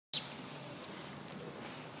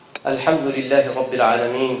الحمد لله رب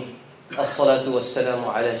العالمين الصلاة والسلام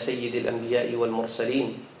على سيد الأنبياء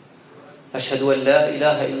والمرسلين أشهد أن لا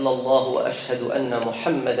إله إلا الله وأشهد أن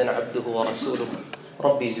محمدا عبده ورسوله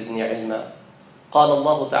ربي زدني علما قال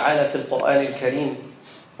الله تعالى في القرآن الكريم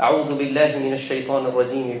أعوذ بالله من الشيطان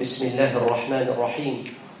الرجيم بسم الله الرحمن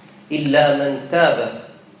الرحيم إلا من تاب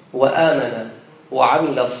وآمن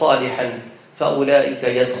وعمل صالحا فأولئك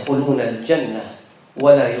يدخلون الجنة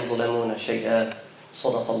ولا يظلمون شيئا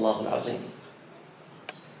صدق الله العظيم.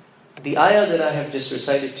 The ayah that I have just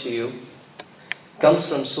recited to you comes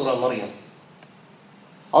from Surah Maryam.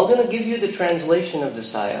 I'm going to give you the translation of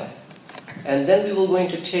this ayah, and then we will going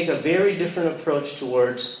to take a very different approach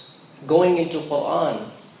towards going into Quran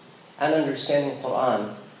and understanding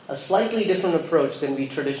Quran, a slightly different approach than we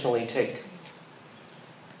traditionally take.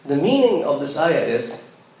 The meaning of this ayah is,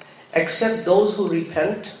 except those who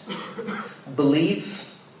repent, believe,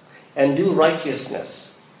 and do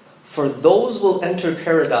righteousness, for those will enter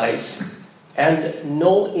paradise, and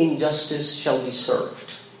no injustice shall be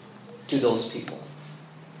served to those people.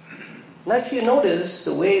 Now if you notice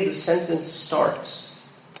the way the sentence starts,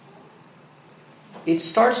 it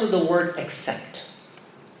starts with the word except.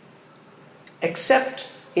 Except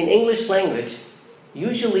in English language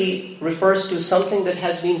usually refers to something that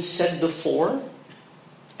has been said before,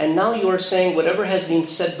 and now you are saying whatever has been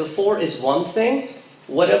said before is one thing,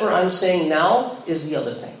 whatever I'm saying now is the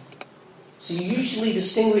other thing. So you usually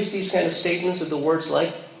distinguish these kind of statements with the words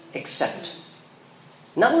like except.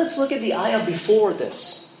 Now let's look at the ayah before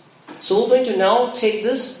this. So we're going to now take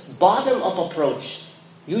this bottom-up approach.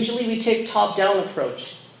 Usually we take top-down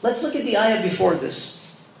approach. Let's look at the ayah before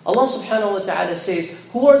this. Allah subhanahu wa ta'ala says,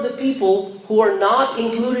 who are the people who are not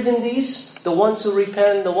included in these? The ones who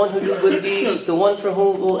repent, the ones who do good deeds, the one for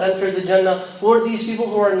whom will enter the Jannah. Who are these people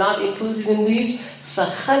who are not included in these?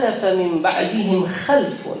 فَخَلَفَ مِن بَعْدِهِمْ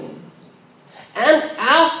خَلْفٌ. And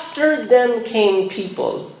after them came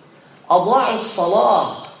people. أَضَاعُوا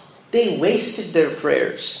الصَّلَاةِ. They wasted their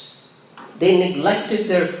prayers. They neglected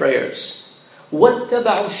their prayers.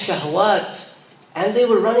 وَاتَّبَعُوا الشَّهْوَاتِ. And they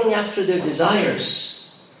were running after their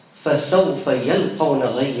desires. فَسَوْفَ يَلْقَوْنَ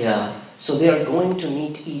غَيًّا. So they are going to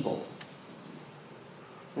meet evil.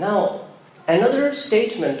 Now, another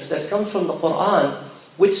statement that comes from the Quran,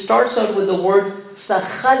 which starts out with the word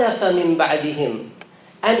فَخَلَفَ مِن بَعْدِهِمْ.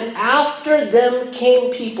 And after them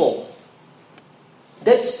came people.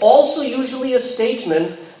 That's also usually a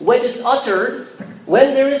statement when it's uttered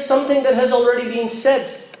when there is something that has already been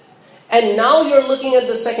said. And now you're looking at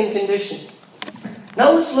the second condition.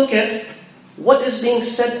 Now let's look at what is being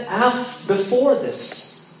said before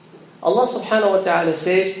this. Allah subhanahu wa ta'ala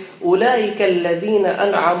says, أُولَٰئِكَ الَّذِينَ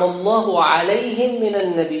أَنْعَمَ اللَّهُ عَلَيْهِمْ مِنَ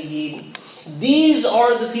النَّبِيِّينَ. These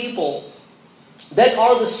are the people that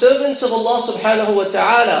are the servants of Allah subhanahu wa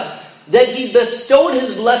ta'ala, that He bestowed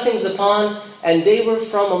His blessings upon, and they were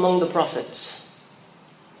from among the prophets.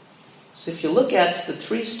 So if you look at the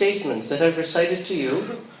three statements that I've recited to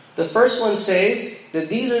you, the first one says that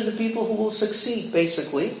these are the people who will succeed,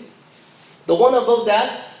 basically. The one above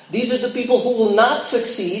that, these are the people who will not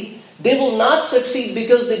succeed. They will not succeed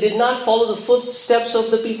because they did not follow the footsteps of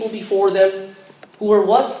the people before them, who were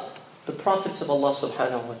what? The prophets of Allah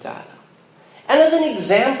subhanahu wa ta'ala. And as an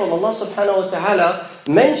example, Allah subhanahu wa ta'ala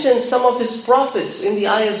mentioned some of His prophets in the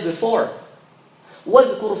ayahs before.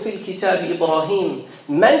 وَاذْكُرْ فِي الْكِتَابِ إِبْرَاهِيمِ.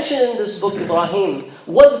 Mention in this book Ibrahim.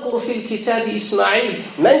 وَاذْكُرْ فِي الْكِتَابِ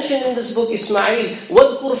إِسْمَعِيلِ. Mention in this book Ismail.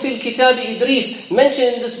 وَاذْكُرْ فِي الْكِتَابِ إِدْرِيسِ.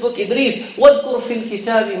 Mention in this book Idris. وَاذْكُرْ فِي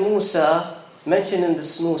الْكِتَابِ مُوسَى. Mention in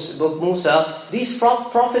this book Musa. These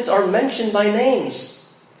prophets are mentioned by names.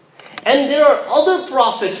 And there are other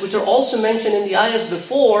prophets which are also mentioned in the ayahs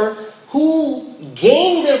before, who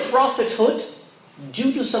gained their prophethood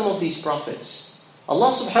due to some of these prophets.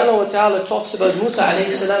 Allah subhanahu wa ta'ala talks about Musa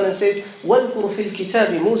alayhi salam and says, وَاذْكُرْ فِي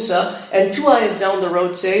الْكِتَابِ Musa. And two ayahs down the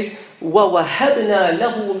road says, وَوَهَبْنَا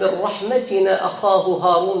لَهُ مِنْ رَحْمَتِنَا أَخَاهُ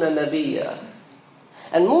هَارُونَ نَبِيًّا.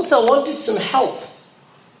 And Musa wanted some help.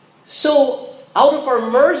 So, out of our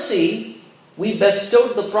mercy, we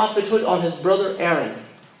bestowed the prophethood on his brother Aaron.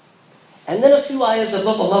 And then a few ayahs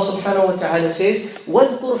above, Allah subhanahu wa ta'ala says,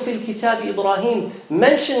 وَاذْكُرْ فِي الْكِتَابِ إِبْرَاهِيمِ.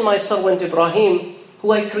 Mention my servant Ibrahim,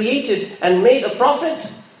 who I created and made a prophet.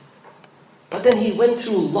 But then he went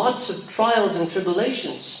through lots of trials and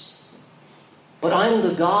tribulations. But I'm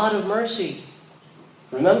the God of mercy.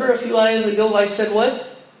 Remember a few ayahs ago I said what?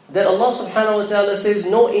 That Allah subhanahu wa ta'ala says,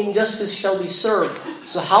 no injustice shall be served.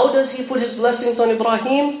 So how does He put His blessings on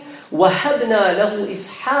Ibrahim? وَهَبْنَا لَهُ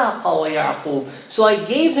إِسْحَاقَ وَيَعْقُوبَ. So I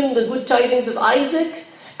gave him the good tidings of Isaac,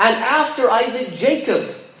 and after Isaac,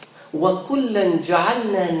 Jacob. وَكُلًّا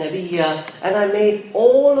جَعَلْنَا نَبِيًّا, and I made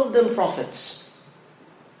all of them prophets.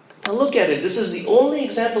 Now look at it. This is the only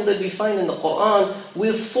example that we find in the Quran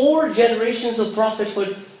with 4 generations of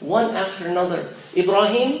prophethood, one after another.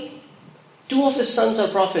 Ibrahim, 2 of his sons are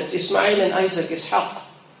prophets, Ismail and Isaac, Ishaq.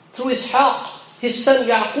 Through Ishaq, his son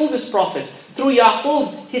Yaqub is prophet. Through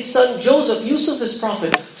Yaqub, his son Joseph, Yusuf is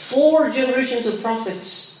prophet. 4 generations of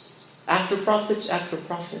prophets, after prophets, after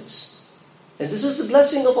prophets. And this is the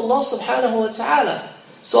blessing of Allah subhanahu wa ta'ala.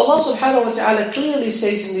 So Allah subhanahu wa ta'ala clearly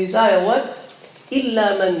says in this ayah, what?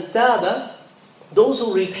 إِلَّا مَنْ تَابَ, those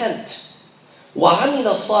who repent. وَعَمِلَ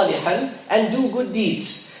صَالِحًا, and do good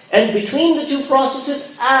deeds. And between the 2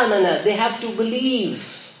 processes, آمَنَ, they have to believe.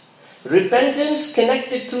 Repentance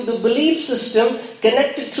connected to the belief system,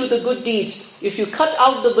 connected to the good deeds. If you cut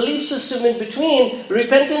out the belief system in between,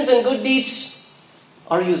 repentance and good deeds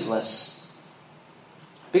are useless.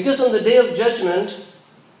 Because on the Day of Judgment,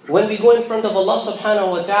 when we go in front of Allah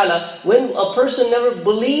subhanahu wa ta'ala, when a person never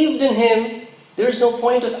believed in Him, there's no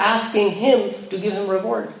point of asking Him to give him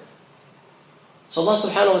reward. So Allah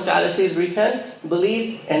subhanahu wa ta'ala says, repent,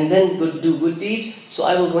 believe, and then do good deeds, so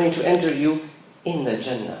I will going to enter you in the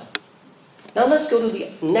Jannah. Now let's go to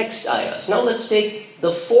the next ayahs. Now let's take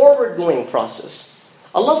the forward-going process.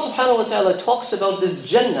 Allah subhanahu wa ta'ala talks about this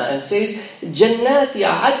Jannah and says, Jannati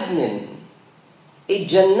adnin. A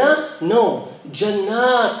Jannah? No.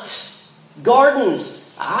 Jannat.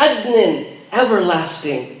 Gardens. Adnin.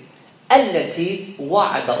 Everlasting. Allati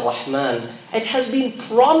wa'ada ar-Rahman. It has been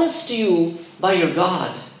promised to you by your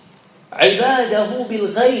God. Ibadahu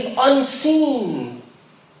bil-ghayb. Unseen.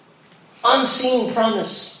 Unseen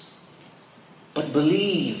promise. But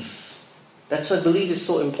believe. That's why believe is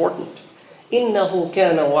so important. إِنَّهُ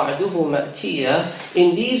كَانَ وَعْدُهُ مَأْتِيًّا.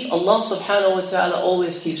 In these, Allah subhanahu wa ta'ala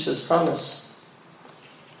always keeps His promise.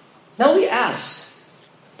 Now we ask,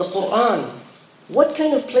 the Quran, what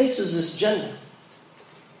kind of place is this Jannah?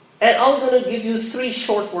 And I'm going to give you 3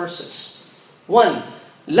 short verses. 1,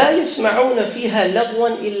 لَا يَسْمَعُونَ فِيهَا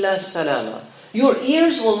لَغْوًا إِلَّا سَلَامًا. Your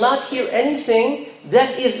ears will not hear anything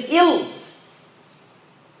that is ill,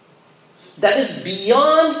 that is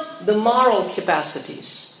beyond the moral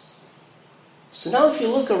capacities. So now if you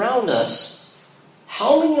look around us,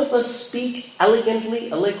 how many of us speak elegantly,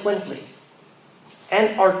 eloquently?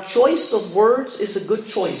 And our choice of words is a good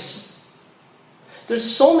choice. There's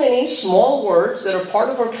so many small words that are part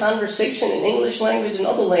of our conversation in English language and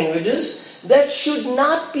other languages that should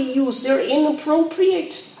not be used. They're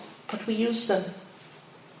inappropriate, but we use them.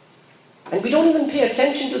 And we don't even pay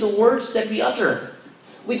attention to the words that we utter.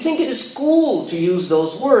 We think it is cool to use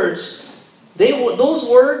those words. Those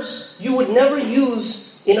words you would never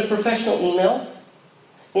use in a professional email,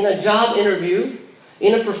 in a job interview,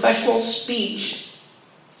 in a professional speech.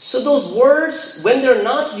 So those words, when they're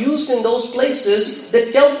not used in those places,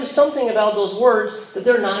 that tell you something about those words, that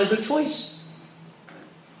they're not a good choice.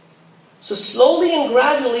 So slowly and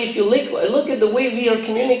gradually, if you look at the way we are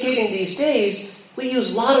communicating these days, we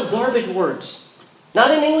use a lot of garbage words.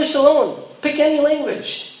 Not in English alone. Pick any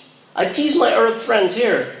language. I tease my Arab friends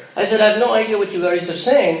here. I said, I have no idea what you guys are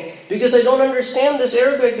saying, because I don't understand this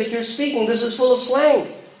Arabic that you're speaking. This is full of slang.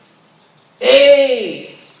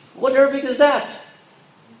 Hey! What Arabic is that?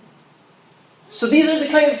 So these are the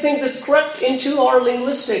kind of things that's crept into our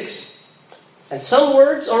linguistics. And some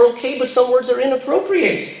words are okay, but some words are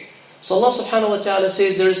inappropriate. So Allah subhanahu wa ta'ala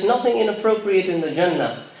says there is nothing inappropriate in the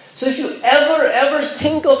Jannah. So if you ever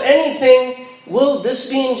think of anything, will this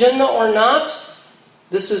be in Jannah or not?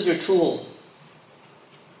 This is your tool.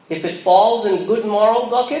 If it falls in good moral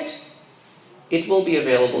bucket, it will be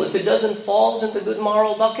available. If it doesn't fall in the good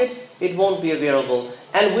moral bucket, it won't be available.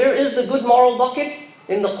 And where is the good moral bucket?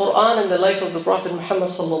 In the Quran and the life of the Prophet Muhammad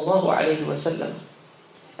sallallahu alaihi wasallam.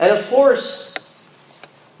 And of course,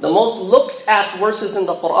 the most looked at verses in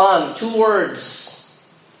the Quran, 2 words.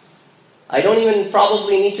 I don't even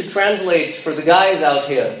probably need to translate for the guys out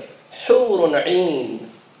here. Hurun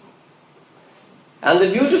 'ain. And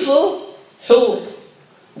the beautiful hur,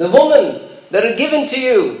 the woman that are given to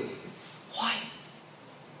you. Why?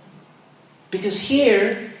 Because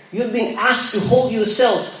here you've been asked to hold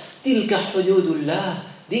yourself. Tilka hududullah.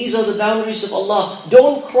 These are the boundaries of Allah.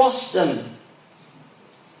 Don't cross them.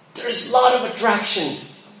 There's a lot of attraction.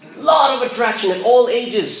 At all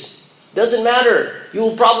ages. Doesn't matter. You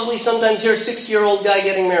will probably sometimes hear a 60-year-old guy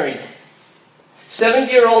getting married.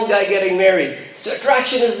 70-year-old guy getting married. So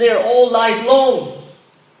attraction is there all life long.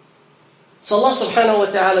 So Allah subhanahu wa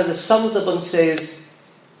ta'ala sums up and says,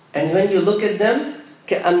 and when you look at them,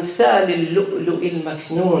 كَأَمْثَالِ اللُّؤْلُؤِ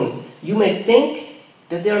الْمَكْنُونِ. You may think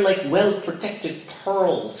that they're like well-protected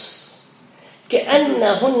pearls.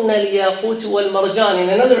 كأنهن الياقوت والمرجان. In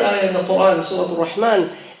another ayah in the Quran, Surah Al-Rahman,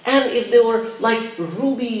 and if they were like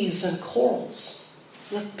rubies and corals,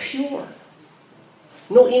 they're pure.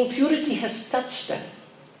 No impurity has touched them.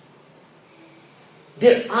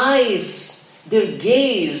 Their eyes, their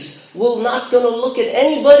gaze will not going to look at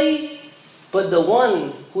anybody but the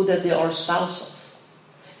one who that they are spouse of.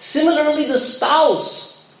 Similarly, the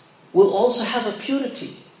spouse will also have a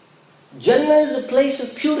purity. Jannah is a place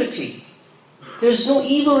of purity. There's no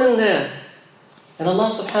evil in there. And Allah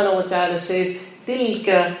subhanahu wa ta'ala says, تِلْكَ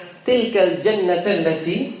الْجَنَّةَ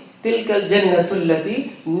الَّتِي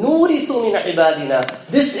نُورِثُ مِنْ عِبَادِنَا.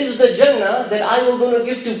 This is the Jannah that I will going to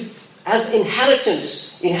give to as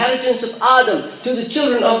inheritance of Adam, to the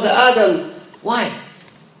children of the Adam. Why?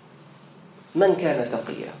 مَنْ كَانَ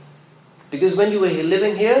تَقِيًّا. Because when you were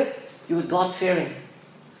living here, you were God-fearing.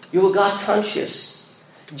 You were God-conscious.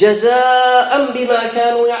 جَزَاءً بِمَا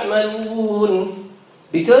كَانُوا يَعْمَلُونَ.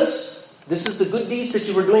 Because this is the good deeds that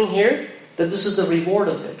you were doing here, that this is the reward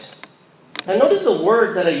of it. Now notice the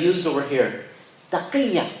word that I used over here.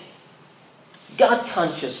 Taqiyya. God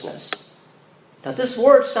consciousness. Now this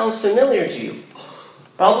word sounds familiar to you.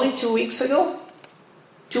 Probably 2 weeks ago.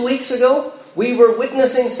 2 weeks ago, we were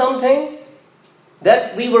witnessing something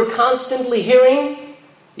that we were constantly hearing.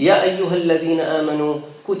 Ya ayyuhalladhina amanu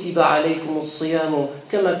kutiba alaykumus siyamu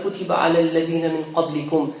kama kutiba ala alladhina min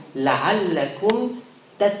qablikum la'allakum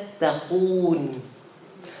tattaqun.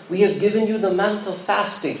 We have given you the month of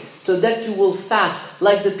fasting so that you will fast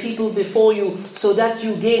like the people before you, so that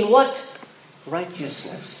you gain what?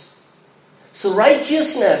 Righteousness. So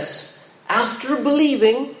righteousness, after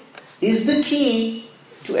believing, is the key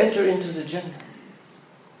to enter into the Jannah.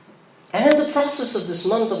 And in the process of this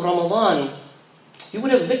month of Ramadan, you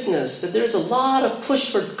would have witnessed that there's a lot of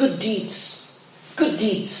push for good deeds. Good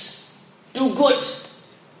deeds. Do good.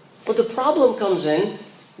 But the problem comes in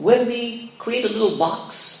when we create a little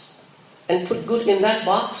box and put good in that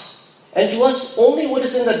box, and to us only what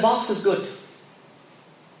is in that box is good.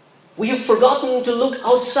 We have forgotten to look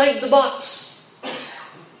outside the box.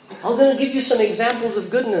 I'm going to give you some examples of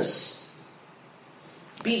goodness.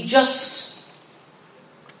 Be just.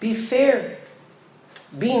 Be fair.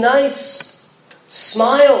 Be nice.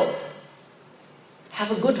 Smile.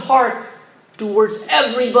 Have a good heart towards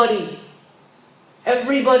everybody.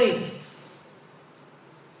 Everybody.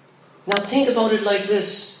 Now think about it like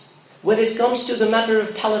this. When it comes to the matter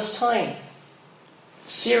of Palestine,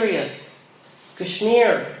 Syria,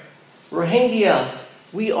 Kashmir, Rohingya,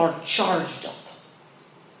 we are charged up.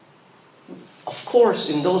 Of course,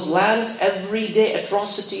 in those lands, everyday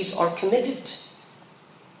atrocities are committed.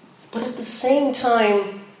 But at the same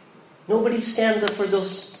time, nobody stands up for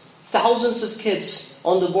those thousands of kids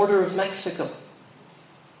on the border of Mexico.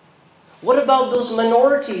 What about those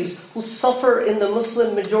minorities who suffer in the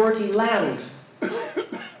Muslim majority land?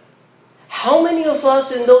 How many of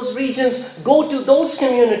us in those regions go to those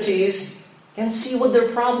communities and see what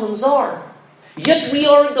their problems are? Yet we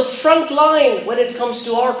are in the front line when it comes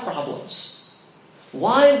to our problems.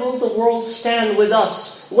 Why will the world stand with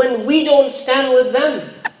us when we don't stand with them?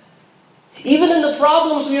 Even in the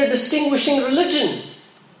problems we are distinguishing religion.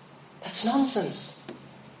 That's nonsense.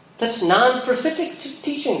 That's non-prophetic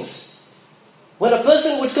teachings. When a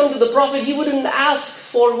person would come to the Prophet, he wouldn't ask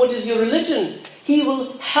for what is your religion. He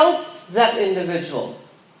will help that individual.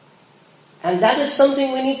 And that is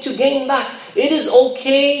something we need to gain back. It is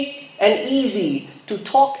okay and easy to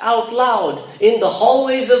talk out loud in the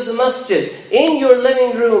hallways of the masjid, in your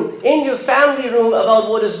living room, in your family room about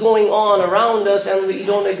what is going on around us and we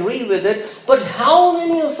don't agree with it. But how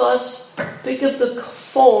many of us pick up the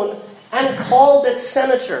phone and call that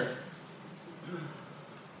senator?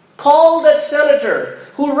 Call that senator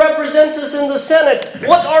who represents us in the Senate.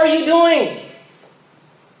 What are you doing?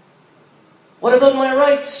 What about my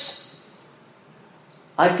rights?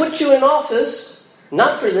 I put you in office,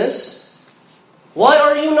 not for this. Why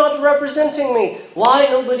are you not representing me? Why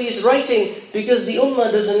nobody is writing? Because the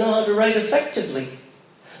ummah doesn't know how to write effectively.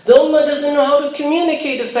 The ummah doesn't know how to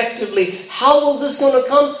communicate effectively. How will this going to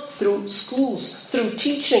come? Through schools, through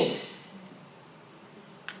teaching.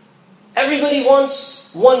 Everybody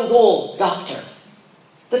wants one goal, doctor.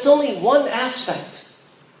 That's only one aspect.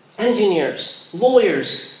 Engineers,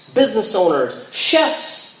 lawyers, business owners,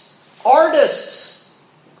 chefs, artists,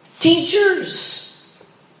 teachers,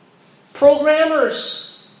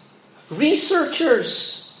 programmers,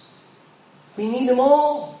 researchers. We need them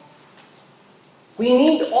all. We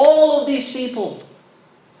need all of these people.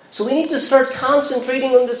 So we need to start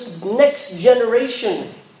concentrating on this next generation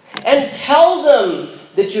and tell them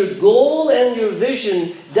that your goal and your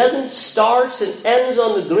vision doesn't start and ends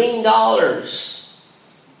on the green dollars.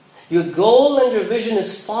 Your goal and your vision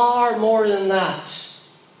is far more than that.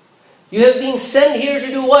 You have been sent here to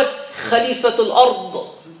do what? Khalifatul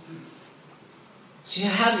Ard. So you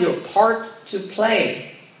have your part to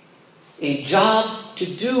play, a job to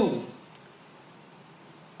do.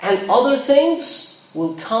 And other things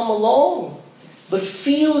will come along. But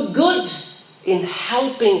feel good in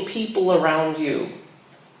helping people around you.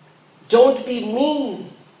 Don't be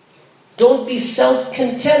mean. Don't be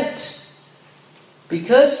self-content.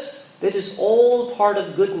 Because it is all part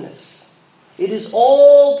of goodness. It is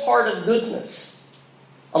all part of goodness.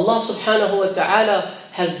 Allah subhanahu wa ta'ala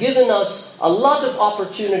has given us a lot of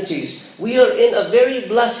opportunities. We are in a very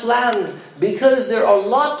blessed land because there are a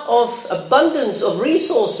lot of abundance of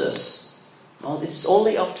resources. Well, it's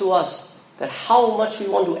only up to us that how much we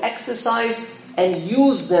want to exercise and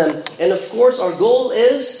use them. And of course our goal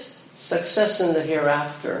is success in the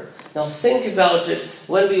hereafter. Now think about it.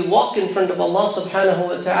 When we walk in front of Allah subhanahu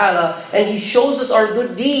wa ta'ala and He shows us our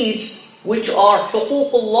good deeds, which are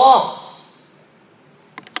huququllah.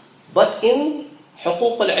 But in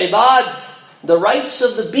huquq al-ibad, the rights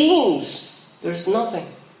of the beings, there's nothing.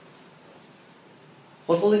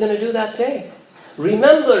 What were we going to do that day?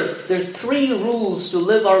 Remember, there are 3 rules to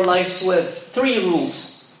live our lives with. 3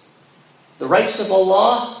 rules. The rights of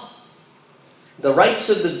Allah, the rights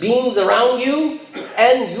of the beings around you,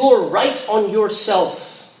 and your right on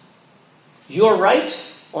yourself. Your right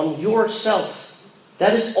on yourself.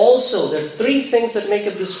 That is also, there are 3 things that make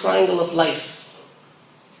up this triangle of life.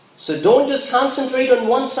 So don't just concentrate on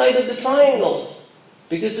one side of the triangle,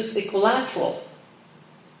 because it's equilateral.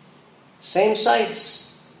 Same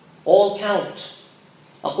sides, all count.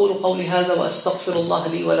 أقول قولي هذا وأستغفر الله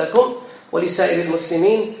لي ولكم ولسائر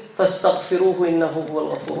المسلمين فاستغفروه إنه هو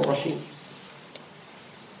الغفور الرحيم.